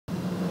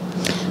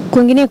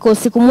Kwingineko,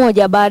 siku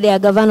moja baada ya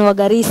gavana wa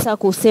Garissa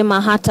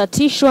kusema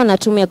hatotishwa na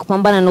tume ya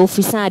kupambana na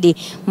ufisadi,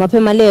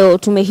 mapema leo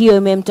tume hiyo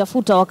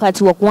imemtafuta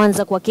wakati wa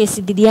kuanza kwa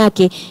kesi dhidi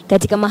yake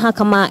katika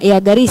mahakama ya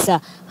Garissa.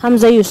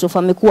 Hamza Yussuf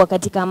amekuwa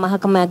katika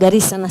mahakama ya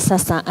Garissa na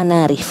sasa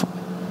anaarifu.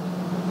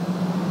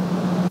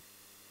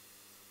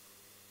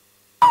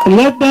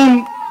 Let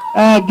them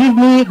give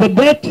me the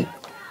date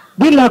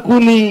bila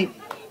kuni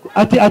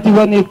ati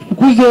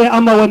wanifukuze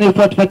ama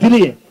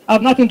wanifuatilie. I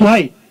have nothing to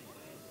hide.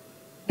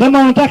 Kama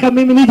unataka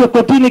mimi nije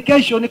kotini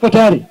kesho, niko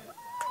tayari.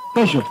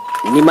 Kesho.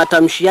 Ni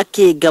matamshi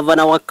yake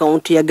gavana wa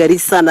kaunti ya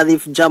Garissa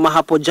Nadhif Jamah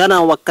hapo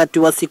jana wakati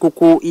wa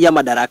sikukuu ya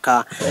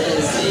madaraka.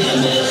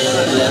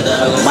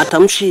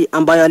 Matamshi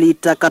ambayo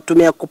alitaka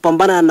tume ya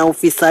kupambana na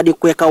ufisadi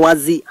kuweka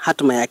wazi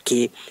hatma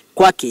yake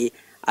kwake,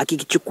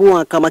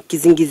 akikichukua kama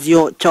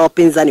kizingizio cha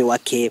wapinzani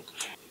wake.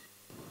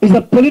 It's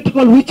a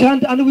political witch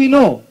hunt and we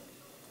know.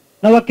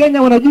 Na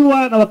Wakenya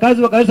wanajua na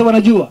wakazi wa Garissa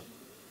wanajua.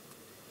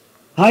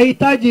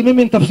 Haitaji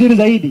mimi nitafsiri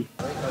zaidi.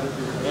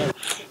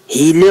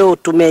 Hii leo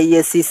tume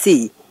ya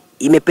Kesi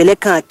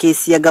imepeleka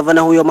kesi ya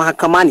gavana huyo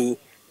mahakamani,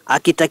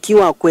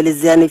 akitakiwa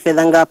kuelezea ni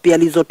fedha ngapi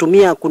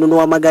alizotumia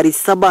kununua magari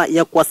 7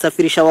 ya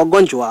kuwasafirisha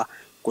wagonjwa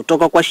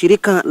kutoka kwa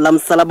shirika la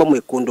Msalaba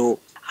Mwekundu.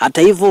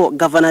 Hata hivyo,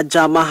 gavana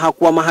Jamah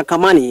hakuwa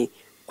mahakamani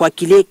kwa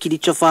kile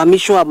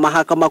kilichofahamishwa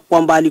mahakama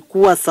kwamba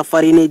alikuwa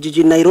safarini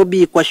jijini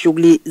Nairobi kwa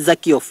shughuli za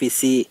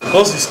kiofisi.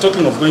 Because he's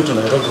talking of going to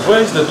Nairobi.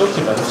 Where is the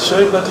document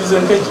showing that he's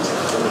engaged?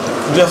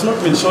 We have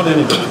not been shown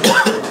anything.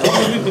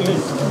 What do we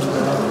believe?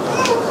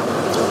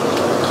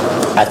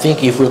 I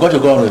think if we're going to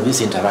go on with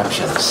these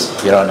interruptions,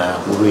 Your Honor,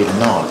 we will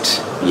not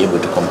be able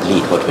to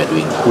complete what we're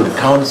doing. Could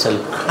counsel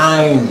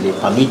kindly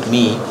permit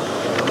me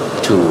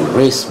to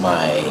raise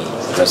my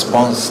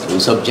response to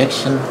his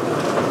objection,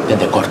 then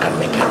the court can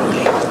make a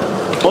ruling.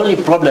 The only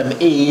problem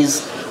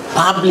is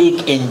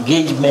public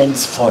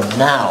engagements for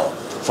now,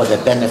 for the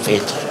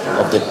benefit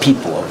of the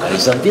people of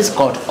Garissa. This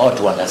court ought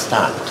to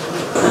understand.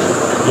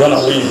 Your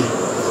Honor, we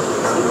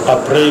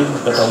are praying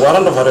that a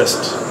warrant of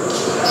arrest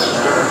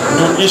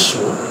do issue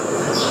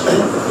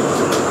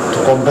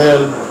to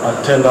compel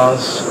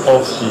attendance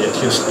of the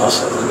accused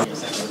person.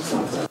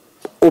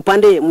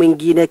 Upande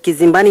mwingine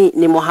kizimbani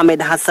ni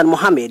Mohamed Hassan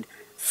Mohamed,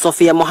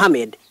 Sofia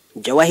Mohamed,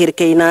 Jawahir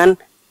Kainan,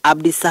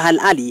 Abdi Sahal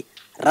Ali,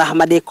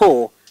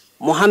 Rahmadeko,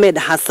 Mohamed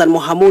Hassan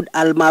Mohamud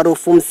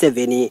almaarufu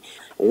Mseveni.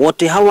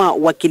 Wote hawa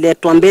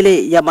wakiletwa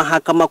mbele ya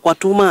mahakama kwa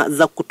tuhuma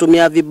za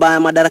kutumia vibaya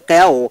madaraka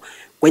yao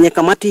kwenye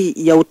kamati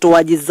ya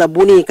utoaji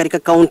zabuni katika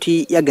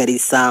kaunti ya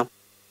Garissa.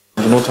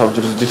 I do not have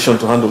jurisdiction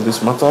to handle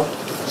this matter.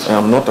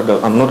 I'm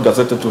not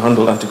gazetted to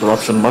handle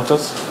anti-corruption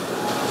matters.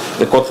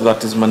 The court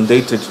that is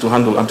mandated to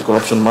handle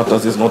anti-corruption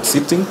matters is not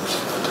sitting.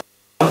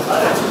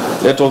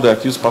 Let all the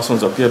accused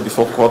persons appear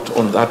before court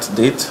on that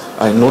date.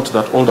 I note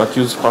that all the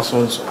accused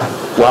persons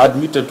were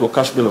admitted to a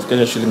cash bill of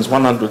Kenya shillings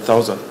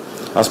 100,000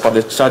 as per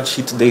the charge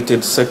sheet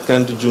dated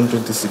 2nd June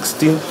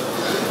 2016.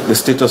 The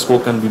status quo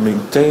can be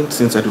maintained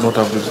since I do not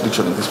have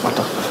jurisdiction in this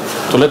matter.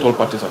 So let all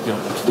parties appear.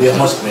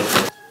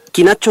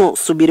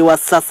 Kinachosubiriwa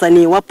sasa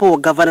ni iwapo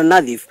gavana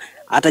Nadhif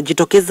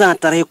atajitokeza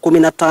tarehe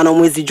 15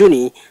 mwezi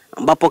Juni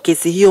ambapo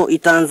kesi hiyo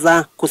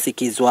itaanza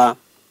kusikizwa.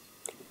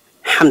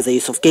 Hamza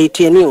Yussuf,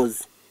 KTN News,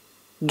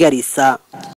 Garissa.